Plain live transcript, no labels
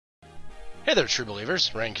Hey there, true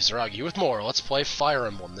believers. Ren Kisaragi with more. Let's play Fire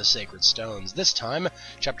Emblem: The Sacred Stones. This time,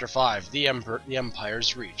 Chapter 5, The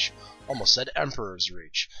Empire's Reach. Almost said Emperor's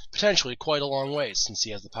Reach. Potentially quite a long ways, since he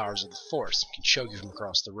has the powers of the Force. Can choke you from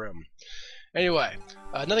across the room. Anyway,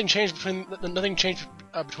 nothing changed in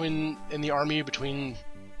the army between.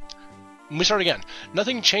 Let me start again.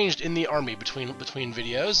 Nothing changed in the army between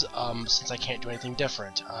videos, since I can't do anything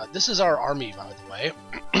different. This is our army, by the way.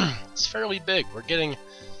 It's fairly big. We're getting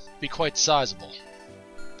be quite sizable.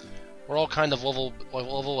 We're all kind of level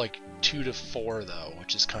like 2 to 4 though,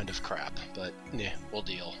 which is kind of crap, but yeah, we'll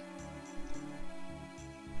deal.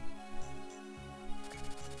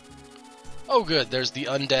 Oh good, there's the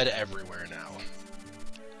undead everywhere now.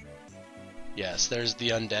 Yes, there's the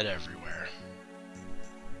undead everywhere.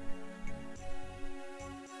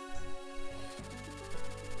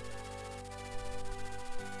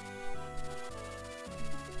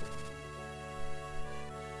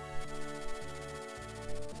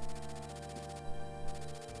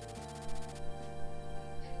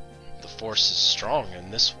 Force is strong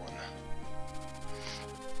in this one.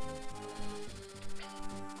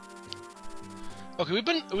 Okay,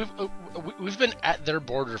 we've been at their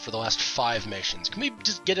border for the last 5 missions. Can we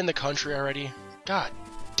just get in the country already? God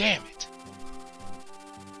damn it!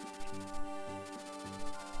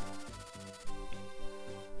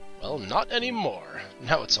 Well, not anymore.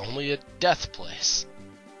 Now it's only a death place.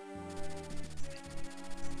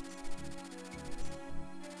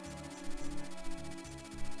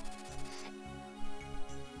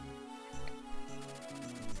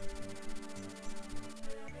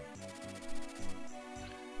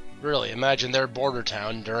 Really, imagine their border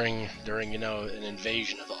town during you know, an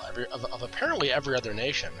invasion of apparently every other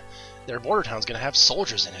nation. Their border town's gonna have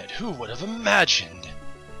soldiers in it. Who would have imagined?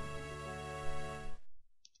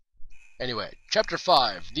 Anyway, Chapter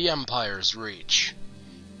 5, The Empire's Reach.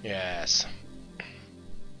 Yes.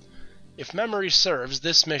 If memory serves,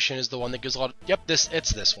 this mission is the one that gives a lot of... Yep,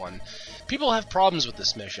 it's this one. People have problems with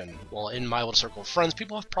this mission. Well, in my little circle of friends,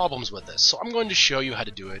 people have problems with this. So I'm going to show you how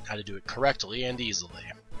to do it correctly and easily.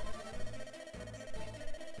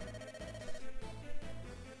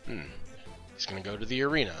 He's gonna go to the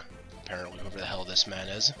arena. Apparently, whoever the hell this man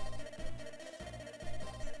is.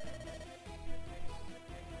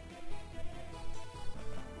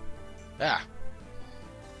 Ah.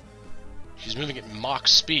 She's moving at Mach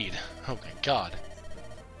speed. Oh my god.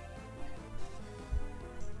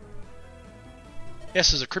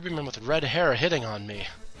 Yes, there's a creepy man with red hair hitting on me.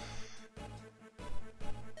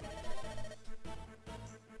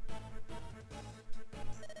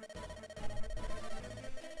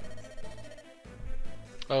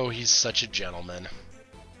 Oh, he's such a gentleman.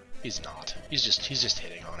 He's not. He's just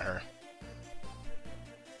hitting on her.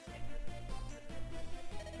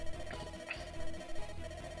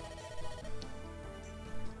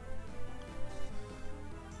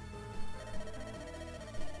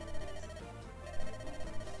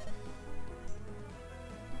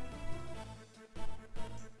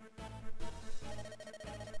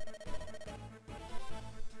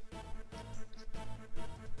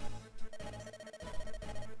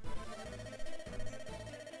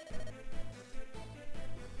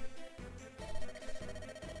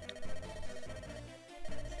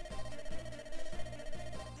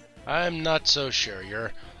 I'm not so sure.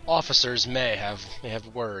 Your officers may have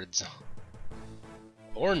words.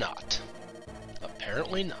 Or not.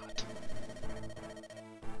 Apparently not.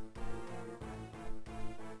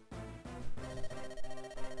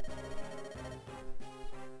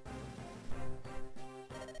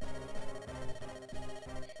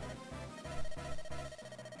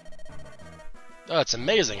 Oh, it's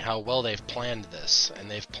amazing how well they've planned this, and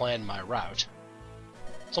they've planned my route.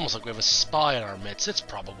 It's almost like we have a spy in our midst. It's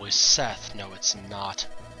probably Seth. No, it's not.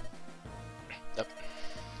 Yep.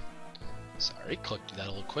 Sorry, clicked that a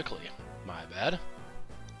little quickly. My bad.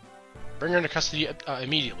 Bring her into custody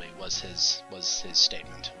immediately was his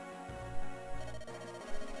statement.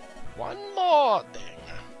 One more thing.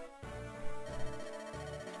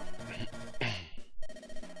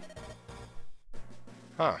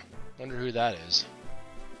 Huh. Wonder who that is.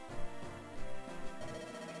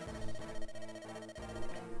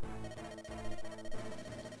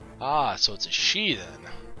 Ah, so it's a she then.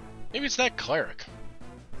 Maybe it's that cleric.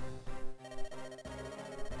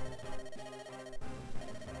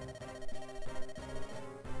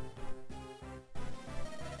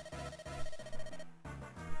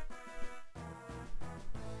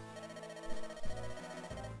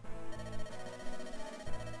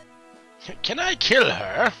 Can I kill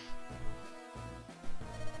her?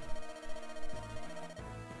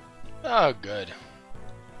 Oh, good.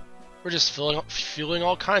 We're just fueling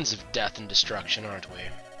all kinds of death and destruction, aren't we?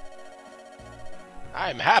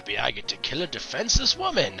 I'm happy I get to kill a defenseless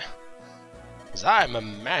woman, 'cause I'm a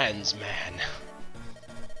man's man.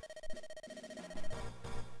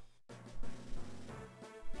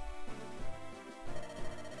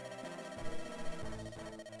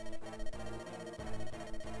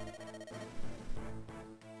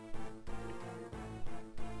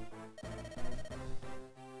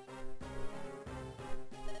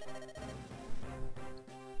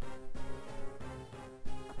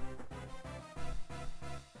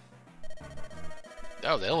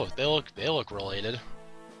 Oh, they look related.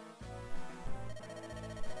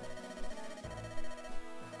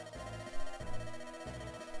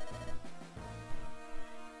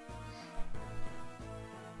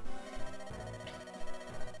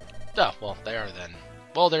 Oh, well, they are then.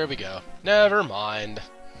 Well, there we go. Never mind.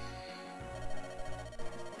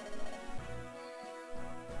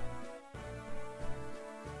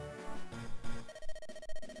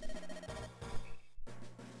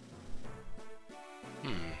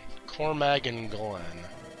 Cormag and Glen.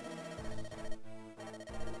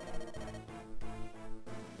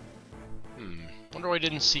 Wonder why I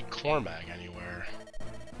didn't see Cormag anywhere.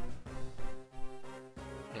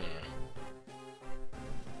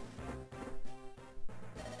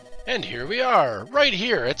 And here we are, right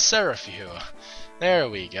here at Seraphiu. There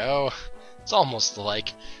we go. It's almost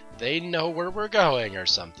like they know where we're going or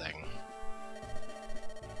something.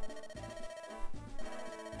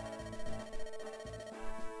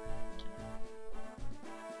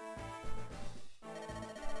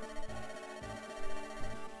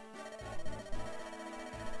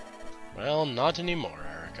 Well, not anymore,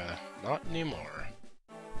 Eirika. Not anymore.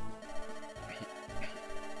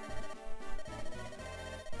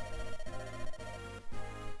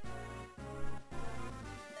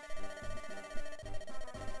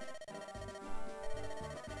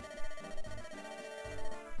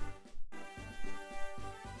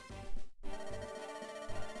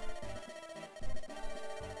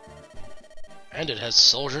 And it has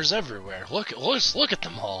soldiers everywhere. Look at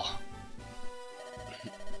them all.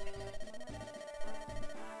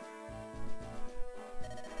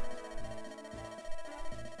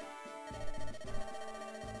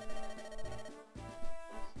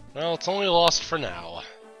 Well, it's only lost for now.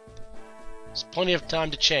 There's plenty of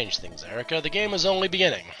time to change things, Eirika. The game is only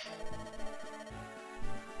beginning.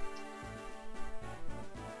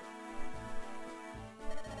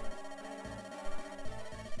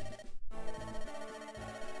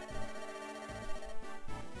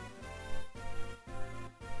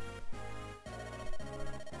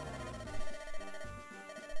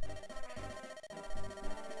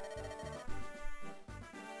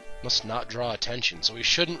 Must not draw attention, so we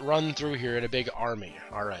shouldn't run through here in a big army.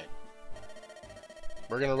 Alright.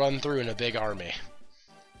 We're gonna run through in a big army.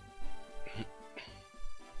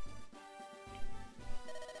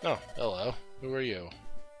 Oh, hello. Who are you?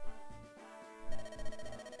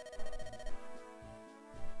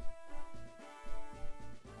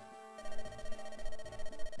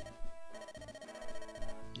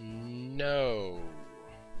 No.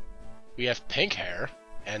 We have pink hair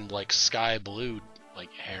and like sky blue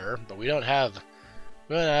like hair, but we don't have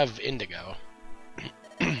indigo.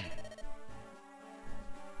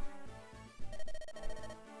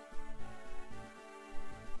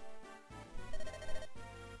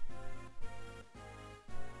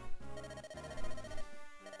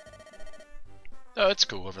 Oh, it's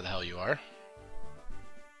cool, whoever the hell you are.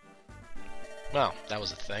 Well, that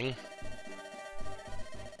was a thing.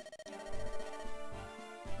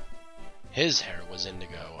 His hair was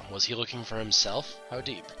indigo. Was he looking for himself? How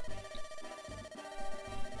deep?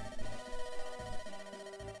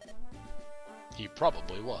 He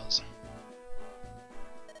probably was.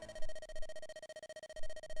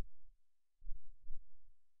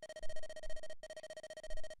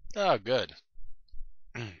 Oh, good.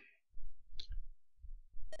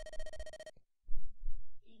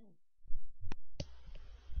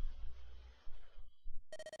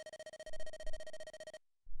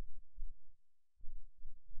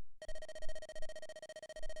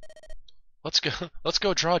 Let's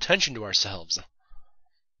go draw attention to ourselves.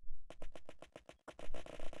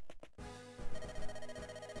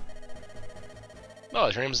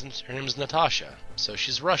 Oh, her name's Natasha, so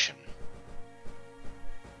she's Russian.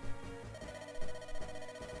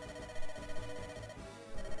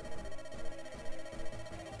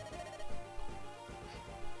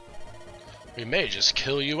 We may just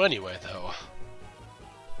kill you anyway, though.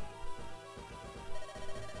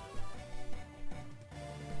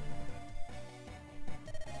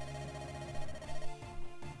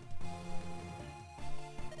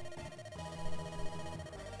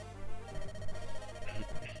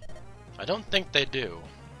 I don't think they do.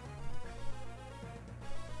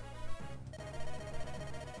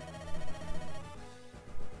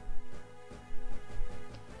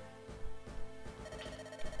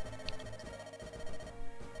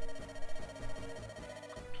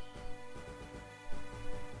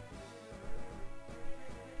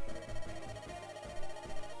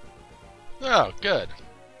 Oh, good.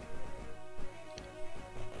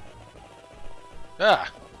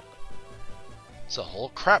 Ah! It's a whole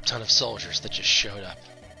crap ton of soldiers that just showed up.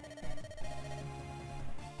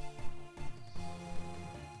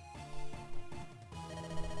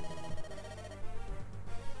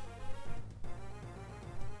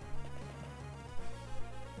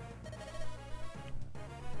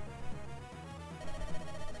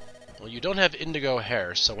 Well, you don't have indigo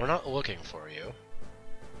hair, so we're not looking for you.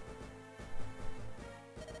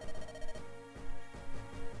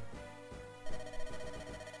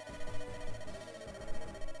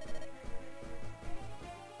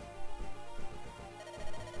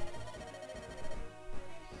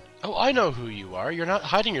 Oh, I know who you are. You're not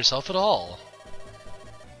hiding yourself at all.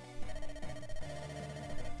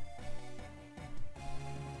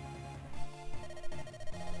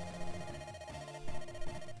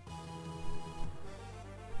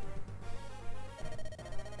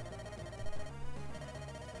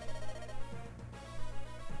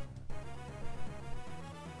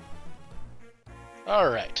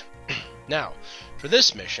 Alright. Now, for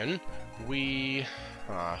this mission, we...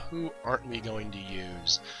 who aren't we going to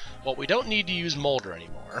use? Well, we don't need to use Mulder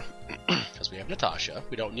anymore, because we have Natasha.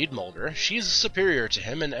 We don't need Mulder. She's superior to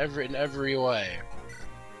him in every way.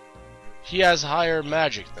 He has higher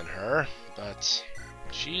magic than her, but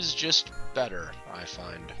she's just better, I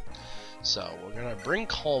find. So, we're going to bring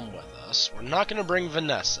Calm with us. We're not going to bring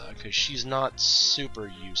Vanessa, because she's not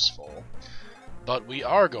super useful. But we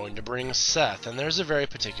are going to bring Seth, and there's a very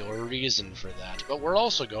particular reason for that. But we're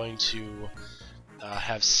also going to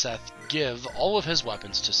have Seth give all of his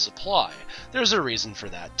weapons to Supply. There's a reason for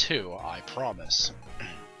that too, I promise.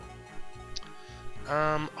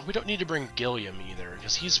 We don't need to bring Gilliam either,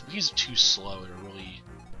 because he's too slow to really.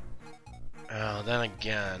 Then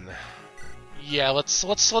again, yeah,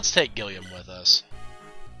 let's take Gilliam with us.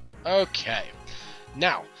 Okay,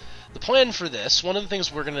 now. The plan for this, one of the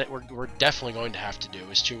things we're definitely going to have to do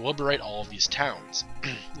is to liberate all of these towns,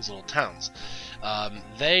 these little towns.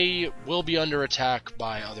 They will be under attack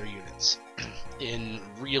by other units in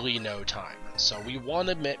really no time, so we want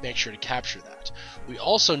to make sure to capture that. We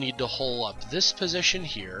also need to hole up this position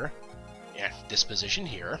here, and this position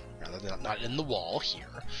here, rather than not in the wall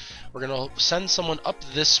here. We're going to send someone up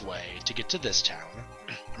this way to get to this town,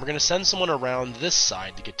 and we're going to send someone around this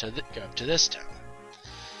side to get to this town.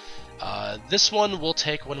 This one will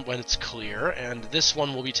take when it's clear, and this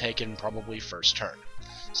one will be taken probably first turn.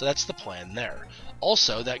 So that's the plan there.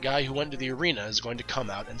 Also, that guy who went to the arena is going to come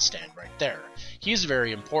out and stand right there. He's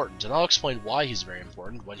very important, and I'll explain why he's very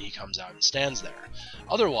important when he comes out and stands there.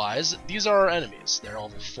 Otherwise, these are our enemies. They're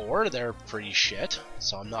level 4, they're pretty shit,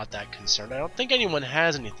 so I'm not that concerned. I don't think anyone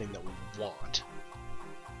has anything that we want.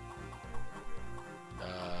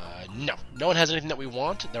 No one has anything that we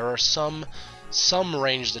want. There are some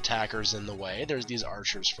ranged attackers in the way. There's these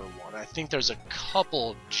archers for one. I think there's a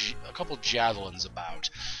couple javelins about,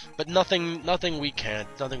 but nothing we can't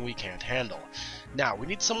handle. Now we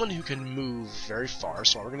need someone who can move very far,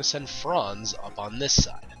 so we're going to send Franz up on this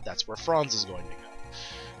side. That's where Franz is going to go.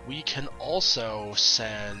 We can also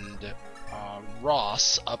send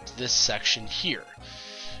Ross up this section here.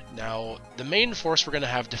 Now, the main force we're going to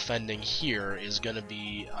have defending here is going to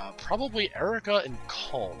be probably Eirika and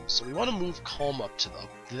Calm. So we want to move Calm up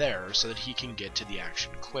there so that he can get to the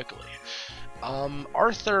action quickly.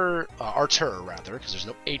 Arthur, because there's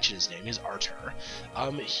no H in his name, he's Arthur.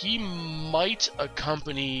 He might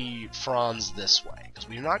accompany Franz this way, because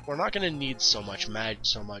we're not going to need so much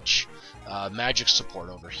magic support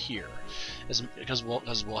over here, because we'll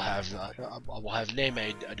have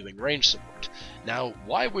Neme doing range support. Now,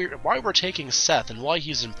 why we're taking Seth and why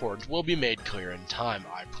he's important will be made clear in time,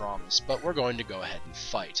 I promise. But we're going to go ahead and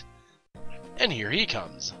fight. And here he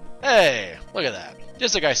comes. Hey, look at that.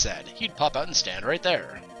 Just like I said, he'd pop out and stand right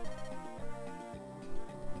there.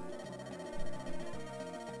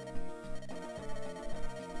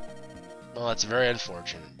 Well, that's very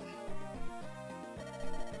unfortunate.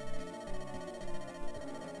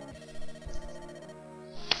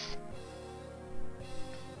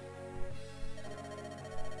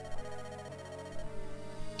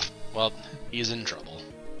 Well, he's in trouble.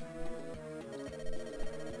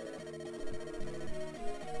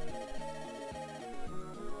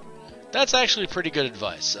 That's actually pretty good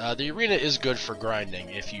advice. The arena is good for grinding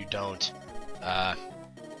if you don't have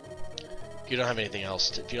anything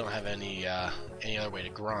else. If you don't have any other way to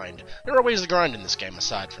grind, there are ways to grind in this game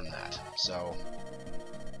aside from that. So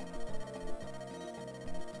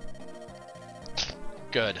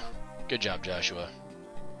good job, Joshua.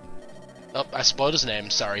 Oh, I spoiled his name.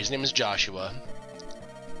 Sorry, his name is Joshua.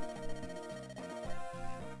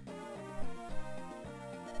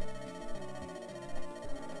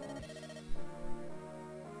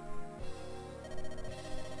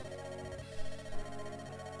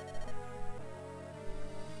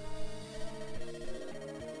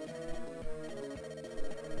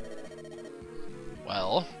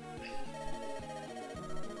 Well,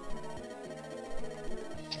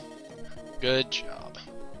 good job.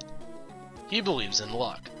 He believes in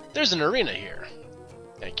luck. There's an arena here.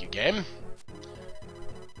 Thank you, game.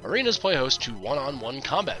 Arenas play host to one-on-one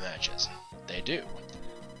combat matches. They do.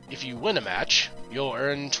 If you win a match, you'll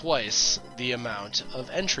earn twice the amount of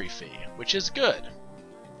entry fee, which is good.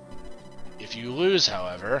 If you lose,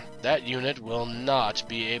 however, that unit will not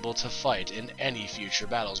be able to fight in any future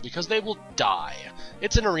battles because they will die.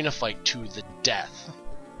 It's an arena fight to the death.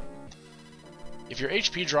 If your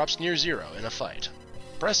HP drops near 0 in a fight,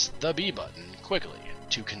 press the B button quickly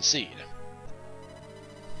to concede.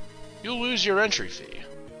 You'll lose your entry fee,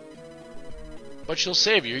 but you'll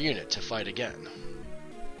save your unit to fight again.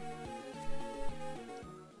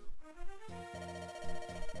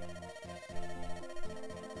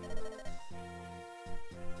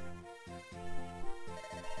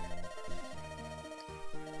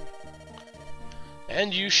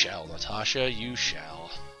 And you shall, Natasha, you shall.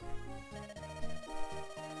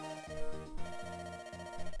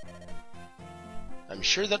 I'm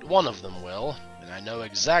sure that one of them will, and I know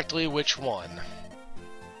exactly which one.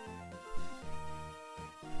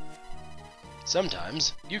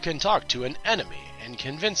 Sometimes you can talk to an enemy and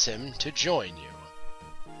convince him to join you.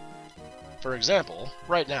 For example,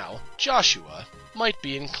 right now, Joshua might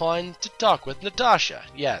be inclined to talk with Natasha.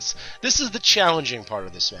 Yes, this is the challenging part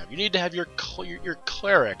of this map. You need to have your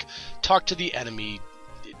cleric talk to the enemy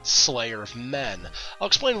slayer of men. I'll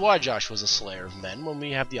explain why Joshua's a slayer of men when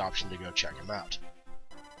we have the option to go check him out.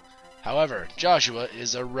 However, Joshua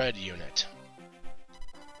is a red unit.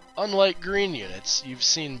 Unlike green units you've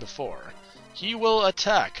seen before, he will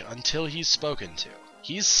attack until he's spoken to.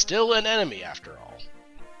 He's still an enemy after all.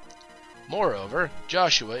 Moreover,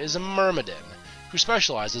 Joshua is a Myrmidon, who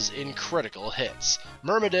specializes in critical hits.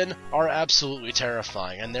 Myrmidon are absolutely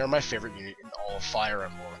terrifying, and they're my favorite unit in all of Fire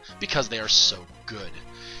Emblem, because they are so good.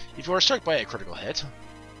 If you are struck by a critical hit,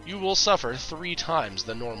 you will suffer 3 times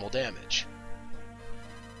the normal damage.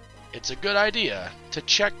 It's a good idea to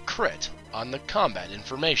check crit on the combat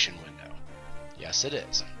information window. Yes, it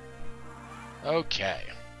is. Okay.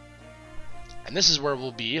 And this is where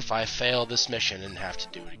we'll be if I fail this mission and have to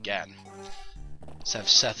do it again. Let's have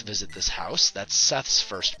Seth visit this house. That's Seth's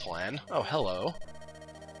first plan. Oh, hello.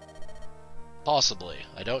 Possibly.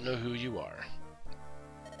 I don't know who you are.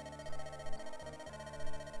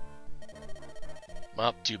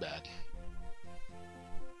 Well, too bad.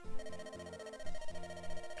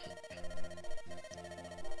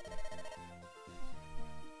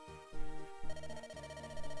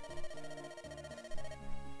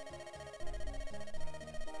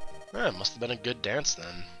 It must have been a good dance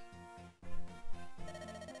then.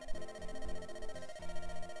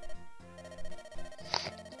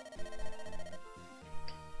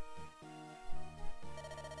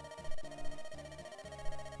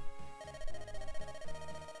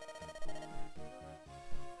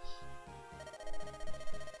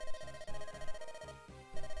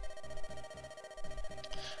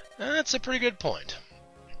 That's a pretty good point.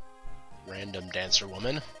 Random dancer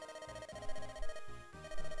woman.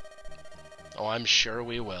 Oh, I'm sure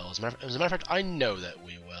we will. As a matter of fact, I know that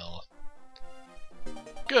we will.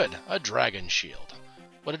 Good, a dragon shield.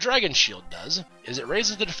 What a dragon shield does is it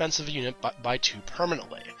raises the defense of a unit by 2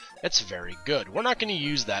 permanently. That's very good. We're not going to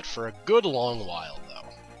use that for a good long while, though.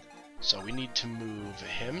 So we need to move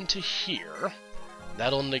him to here.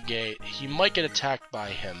 That'll negate... He might get attacked by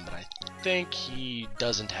him, but I think he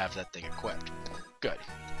doesn't have that thing equipped. Good.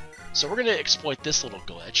 So we're going to exploit this little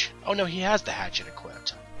glitch. Oh no, he has the hatchet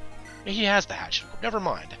equipped. He has the hatchet equipped. Never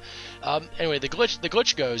mind. Anyway, the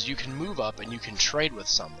glitch goes, you can move up and you can trade with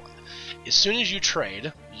someone. As soon as you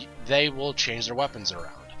trade, they will change their weapons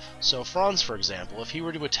around. So Franz, for example, if he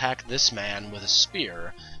were to attack this man with a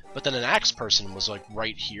spear, but then an axe person was like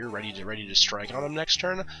right here, ready to strike on him next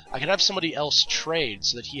turn, I can have somebody else trade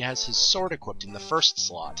so that he has his sword equipped in the first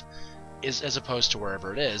slot. as opposed to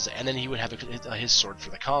wherever it is, and then he would have his sword for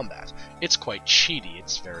the combat. It's quite cheaty.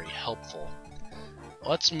 It's very helpful.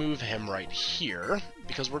 Let's move him right here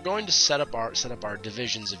because we're going to set up our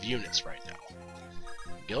divisions of units right now.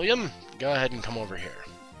 Gilliam, go ahead and come over here.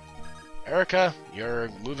 Eirika, you're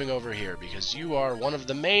moving over here because you are one of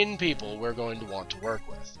the main people we're going to want to work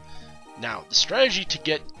with. Now, the strategy to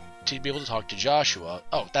be able to talk to Joshua...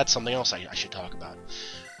 Oh, that's something else I should talk about.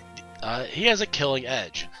 He has a Killing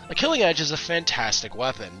Edge. A Killing Edge is a fantastic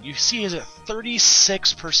weapon. You see he has a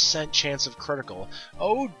 36% chance of critical.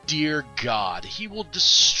 Oh dear God, he will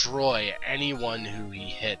destroy anyone who he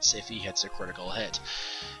hits if he hits a critical hit.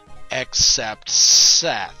 Except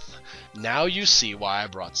Seth. Now you see why I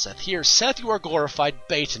brought Seth here. Seth, you are glorified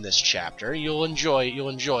bait in this chapter. You'll enjoy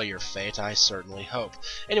your fate, I certainly hope.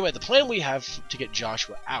 Anyway, the plan we have to get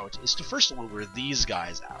Joshua out is to first lure these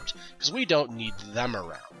guys out, because we don't need them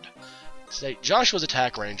around. Say, Joshua's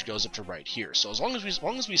attack range goes up to right here, so as long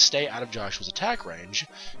as we stay out of Joshua's attack range,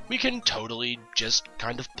 we can totally just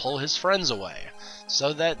kind of pull his friends away,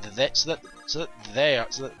 so that they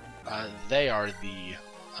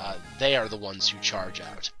are the ones who charge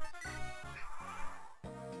out.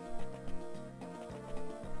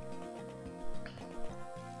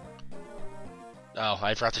 Oh,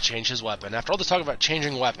 I forgot to change his weapon. After all this talk about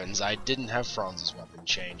changing weapons, I didn't have Franz's weapon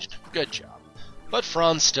changed. Good job. But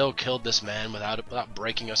Franz still killed this man without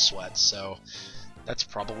breaking a sweat, so that's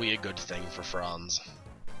probably a good thing for Franz.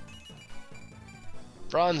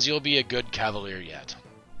 Franz, you'll be a good cavalier yet.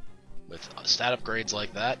 With stat upgrades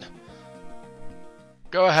like that.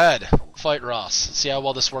 Go ahead, fight Ross. See how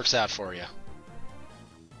well this works out for you.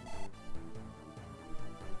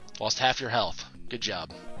 Lost half your health. Good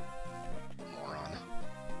job. Moron.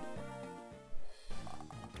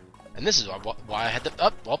 And this is why I had the...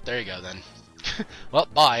 Oh, well, there you go then. Well,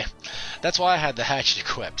 bye. That's why I had the hatchet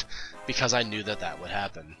equipped, because I knew that would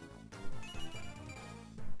happen.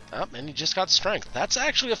 Oh, and he just got strength. That's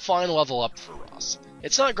actually a fine level up for Ross.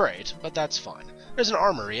 It's not great, but that's fine. There's an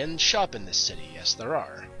armory and shop in this city, yes there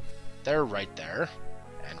are. They're right there,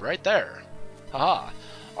 and right there. Haha.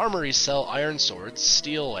 Armories sell iron swords,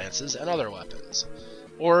 steel lances, and other weapons.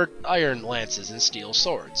 Or iron lances and steel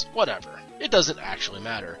swords, whatever. It doesn't actually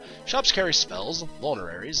matter. Shops carry spells,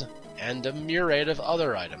 vulneraries, and a myriad of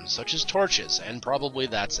other items, such as torches, and probably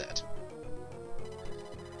that's it.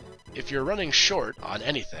 If you're running short on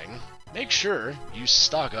anything, make sure you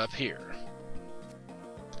stock up here.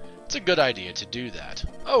 It's a good idea to do that.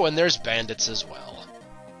 Oh, and there's bandits as well.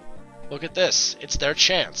 Look at this. It's their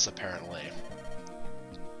chance, apparently.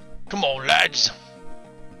 Come on, lads.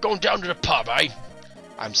 Going down to the pub, eh?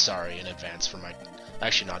 I'm sorry in advance for my...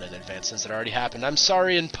 Actually, not in advance, since it already happened. I'm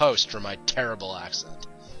sorry in post for my terrible accent.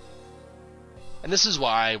 And this is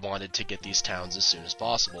why I wanted to get these towns as soon as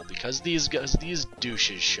possible, because these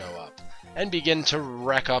douches show up and begin to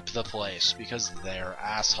wreck up the place, because they're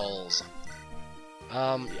assholes.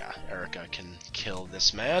 Yeah, Eirika can kill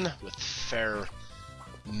this man with fair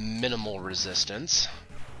minimal resistance.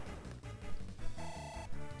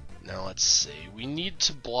 Now let's see, we need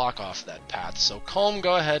to block off that path, so Calm,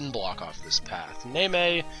 go ahead and block off this path.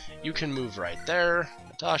 Neme, you can move right there.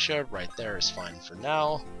 Natasha, right there is fine for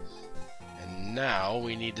now. And now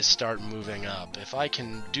we need to start moving up. If I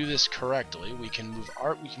can do this correctly, we can move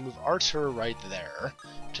Archer right there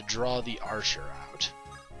to draw the archer out.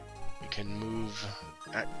 We can move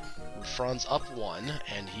Franz up one,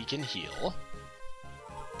 and he can heal.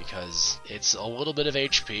 Because it's a little bit of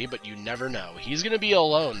HP, but you never know. He's going to be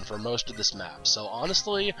alone for most of this map, so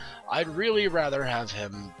honestly, I'd really rather have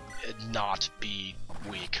him not be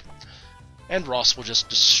weak. And Ross will just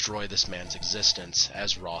destroy this man's existence,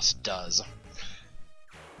 as Ross does.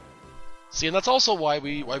 See, and that's also why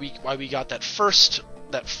we got that first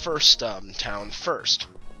town first.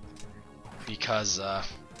 Because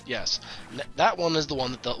yes, that one is the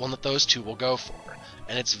one that those two will go for,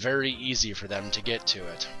 and it's very easy for them to get to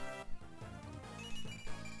it.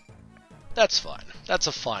 That's fine. That's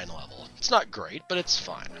a fine level. It's not great, but it's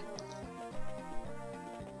fine.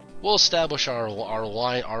 We'll establish our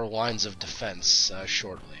lines of defense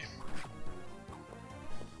shortly.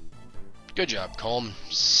 Good job, Colm.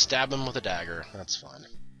 Stab him with a dagger. That's fine.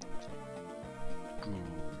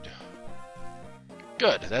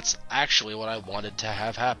 Good. That's actually what I wanted to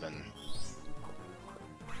have happen.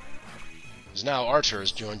 Because now Archer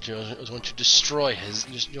is going to destroy his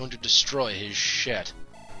shit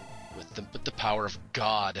with the power of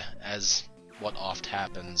God, as what oft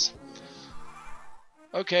happens.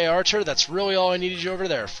 Okay, Archer, that's really all I needed you over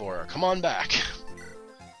there for. Come on back.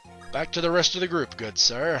 Back to the rest of the group, good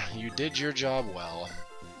sir. You did your job well.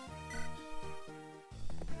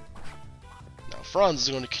 Franz is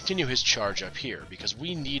going to continue his charge up here, because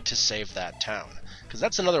we need to save that town. Because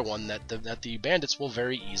that's another one that the bandits will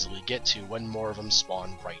very easily get to when more of them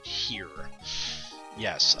spawn right here.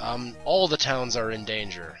 Yes, all the towns are in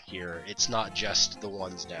danger here. It's not just the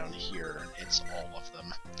ones down here, it's all of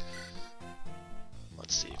them.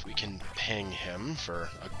 Let's see if we can ping him for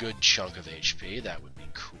a good chunk of HP. That would be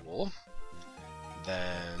cool.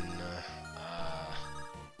 Then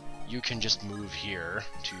you can just move here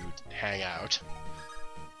to hang out.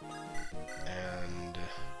 And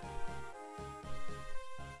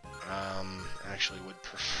actually would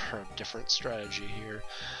prefer a different strategy here.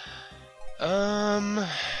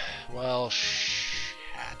 Well,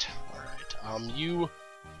 shit. Alright,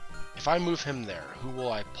 if I move him there, who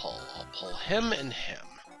will I pull? I'll pull him and him.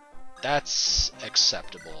 That's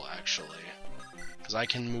acceptable, actually. Because I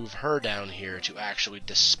can move her down here to actually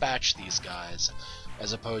dispatch these guys,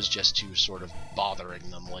 as opposed just to sort of bothering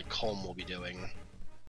them like Colm will be doing.